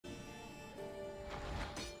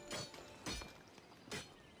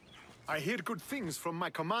I hear good things from my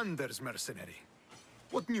commanders, mercenary.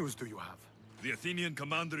 What news do you have? The Athenian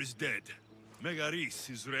commander is dead. Megaris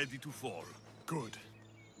is ready to fall. Good.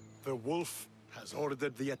 The wolf has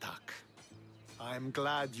ordered the attack. I'm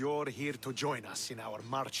glad you're here to join us in our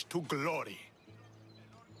march to glory.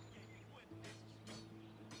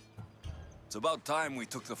 It's about time we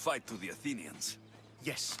took the fight to the Athenians.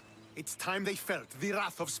 Yes, it's time they felt the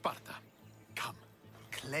wrath of Sparta. Come,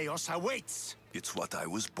 Kleos awaits! It's what I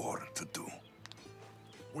was born to do.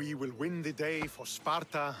 We will win the day for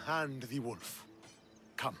Sparta and the wolf.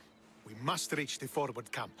 Come, we must reach the forward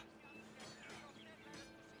camp.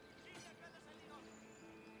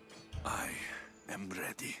 I am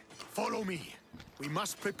ready. Follow me. We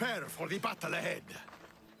must prepare for the battle ahead.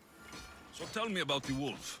 So tell me about the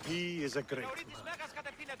wolf. He is a great man.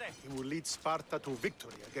 He will lead Sparta to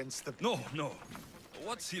victory against the... No.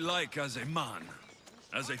 What's he like as a man?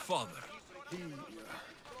 As a father?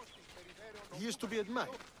 He is to be admired.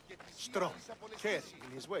 Strong, caring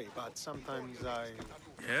in his way, but sometimes I...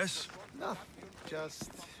 Yes? No,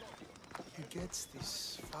 just... He gets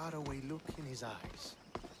this faraway look in his eyes.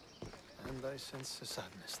 And I sense a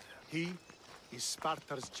sadness there. He is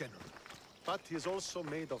Sparta's general. But he is also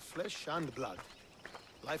made of flesh and blood.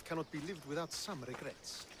 Life cannot be lived without some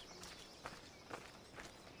regrets.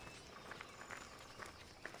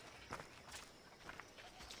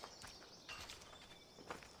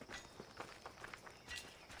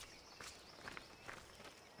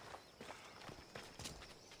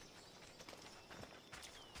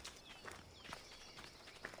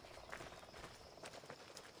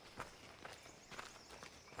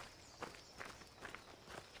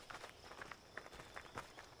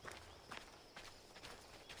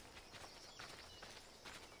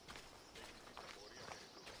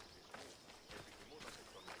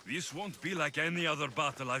 This won't be like any other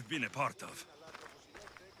battle I've been a part of.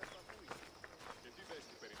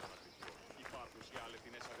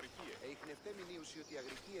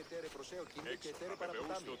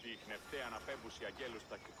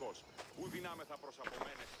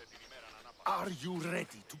 Are you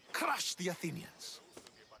ready to crush the Athenians?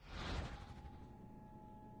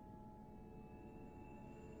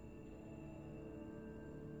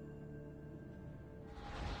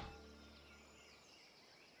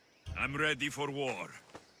 I'm ready for war.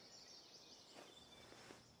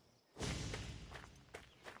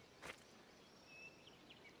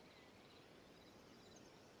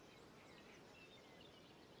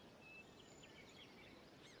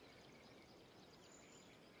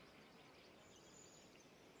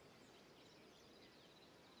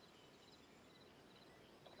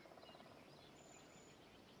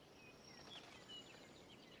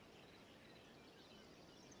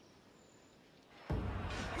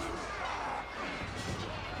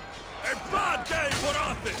 Day for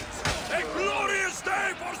Athens! A glorious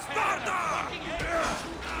day for Sparta!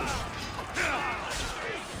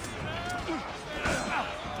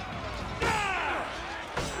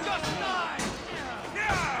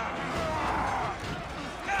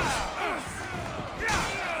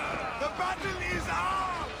 The battle is on!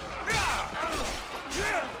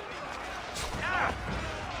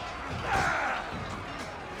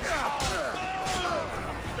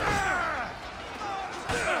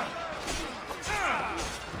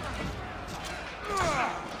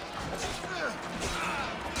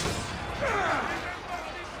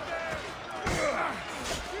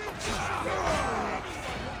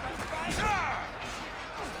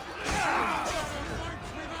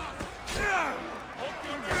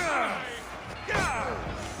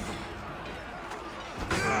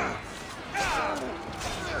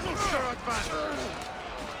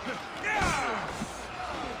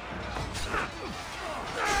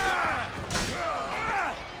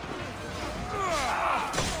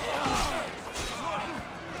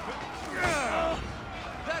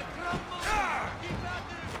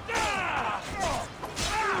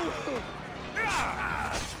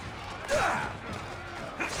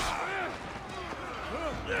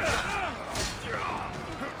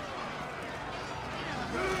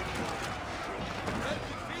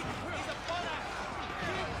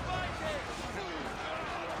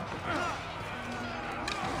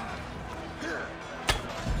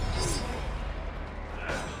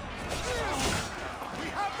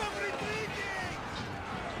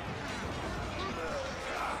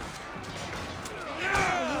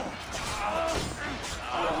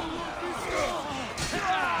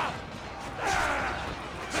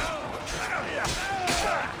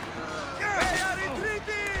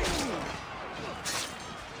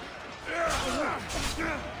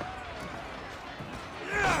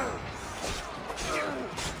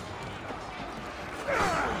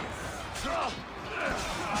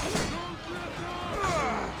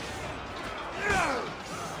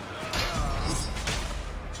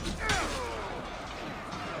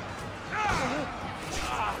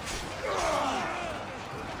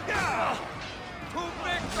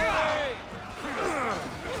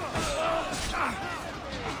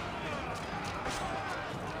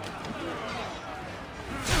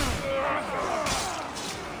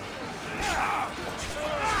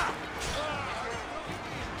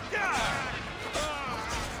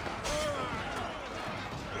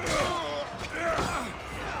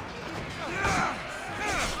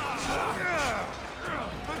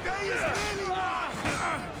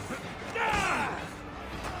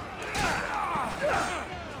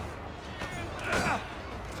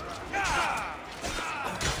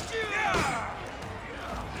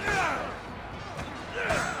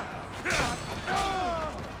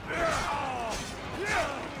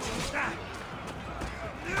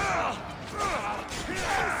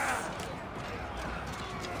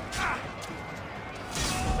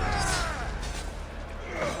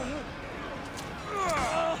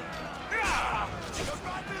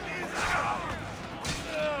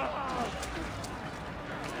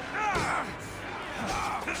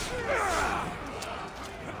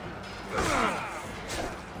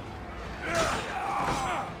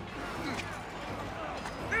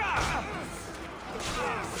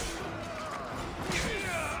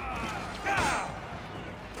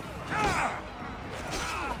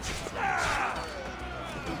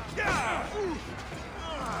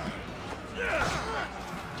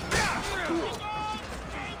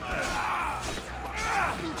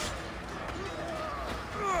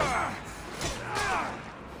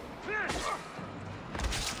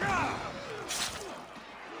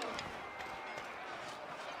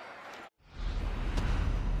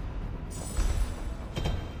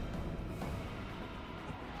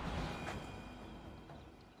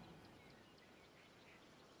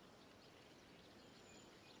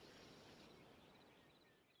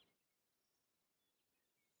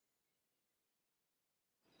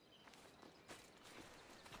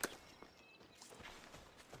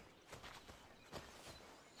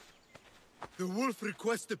 The wolf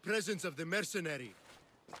requests the presence of the mercenary.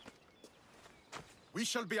 We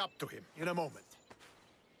shall be up to him in a moment.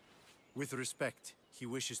 With respect, he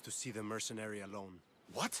wishes to see the mercenary alone.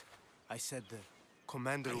 What? I said the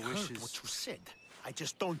commander I wishes... heard what you said. I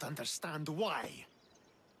just don't understand why.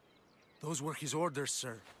 Those were his orders,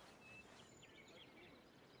 sir.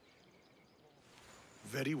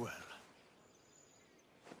 Very well.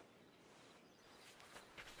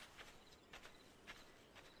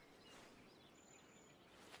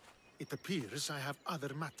 It appears I have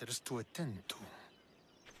other matters to attend to.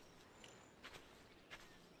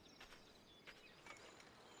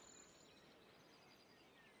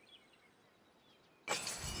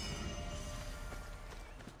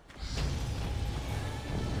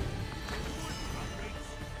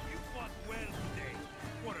 You fought well today.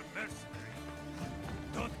 For a mercenary.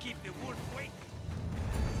 Don't keep the wolf waiting.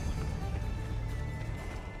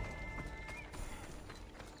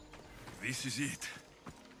 This is it.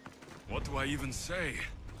 What do I even say?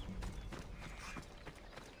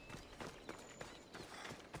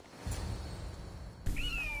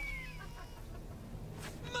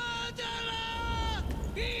 Murderer!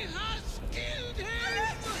 He has killed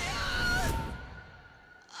him!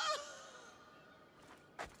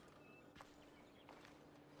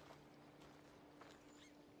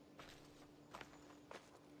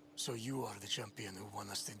 So you are the champion who won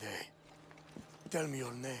us today. Tell me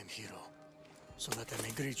your name, hero, so that I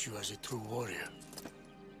may greet you as a true warrior.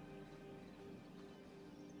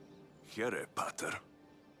 Here, Pater.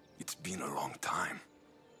 It's been a long time.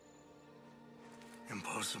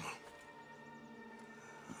 Impossible.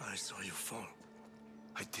 I saw you fall.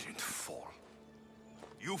 I didn't fall.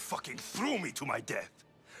 You fucking threw me to my death!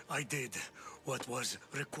 I did what was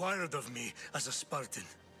required of me as a Spartan.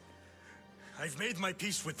 I've made my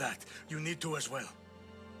peace with that. You need to as well.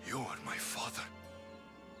 You are my father.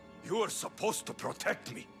 You are supposed to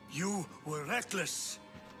protect me. You were reckless.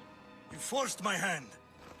 You forced my hand.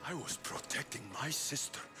 I was protecting my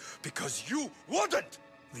sister because you wouldn't!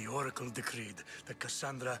 The Oracle decreed that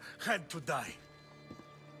Cassandra had to die.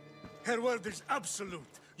 Her word is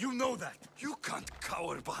absolute. You know that. You can't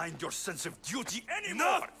cower behind your sense of duty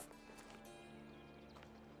anymore!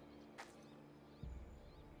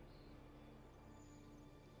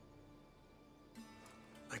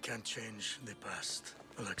 I can't change the past,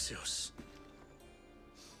 Alexios.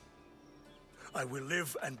 I will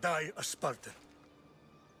live and die a Spartan.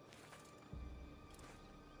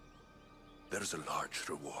 There's a large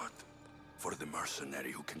reward for the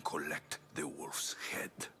mercenary who can collect the wolf's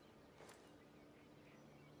head.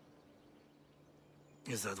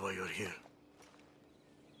 Is that why you're here?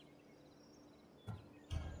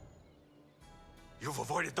 You've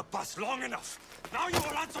avoided the past long enough! Now you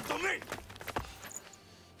will answer to me!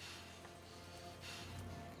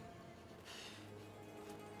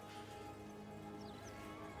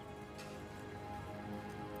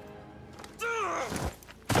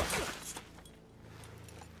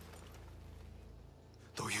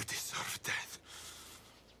 Though you deserve death,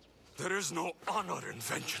 there is no honor in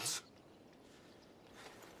vengeance.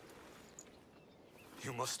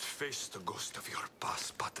 You must face the ghost of your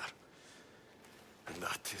past, Pater. And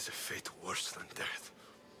that is a fate worse than death.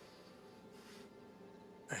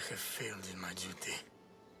 I have failed in my duty.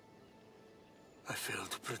 I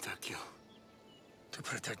failed to protect you. To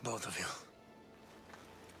protect both of you.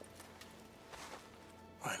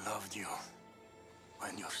 I loved you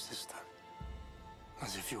and your sister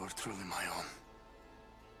as if you were truly my own.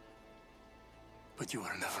 But you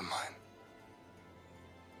were never mine.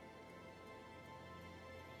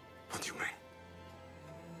 What do you mean?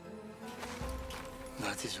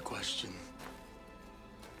 That is a question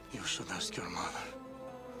you should ask your mother.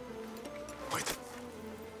 Wait.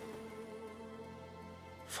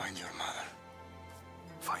 Find your mother.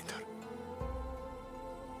 Find her.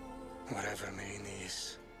 Wherever Merini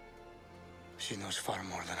is, she knows far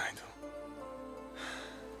more than I do.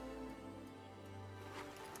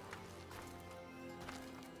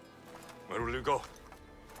 Where will you go?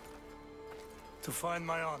 To find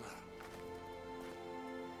my honor.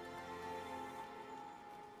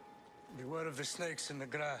 Beware of the snakes in the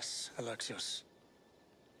grass, Alexios.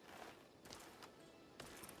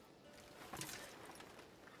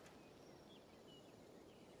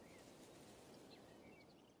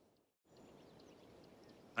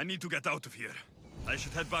 I need to get out of here. I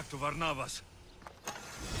should head back to Varnavas.